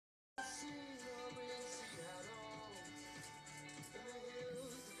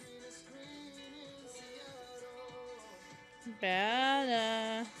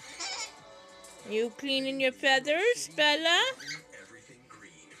Bella. You cleaning your feathers, Bella?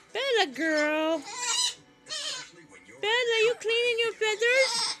 Bella girl. Bella, you cleaning your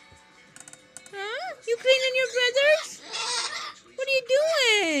feathers? Huh? You cleaning your feathers? What are you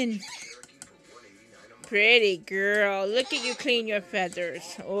doing? Pretty girl. Look at you clean your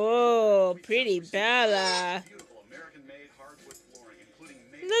feathers. Oh, pretty Bella.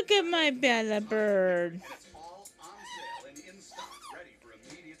 Look at my Bella bird.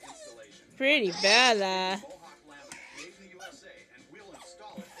 Pretty Bella.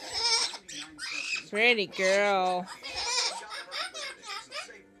 Pretty girl.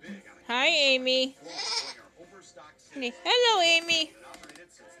 Hi, Amy. Hello, Amy.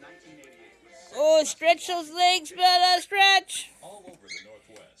 Oh, stretch those legs, Bella. Stretch.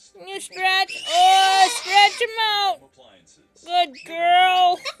 You stretch. Oh, stretch them out. Good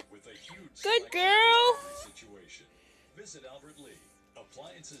girl. Good girl.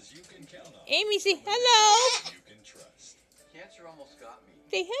 Amy, say hello. Cancer almost got me.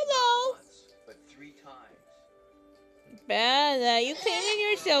 Say hello. Once, but 3 times. Bella, you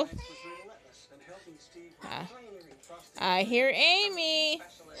cleaning yourself. I hear Amy.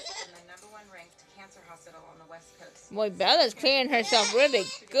 Boy, Bella's cleaning herself really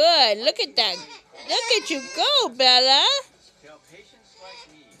good. Look at that. Look at you go, Bella.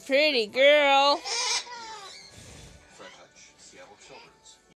 Pretty girl.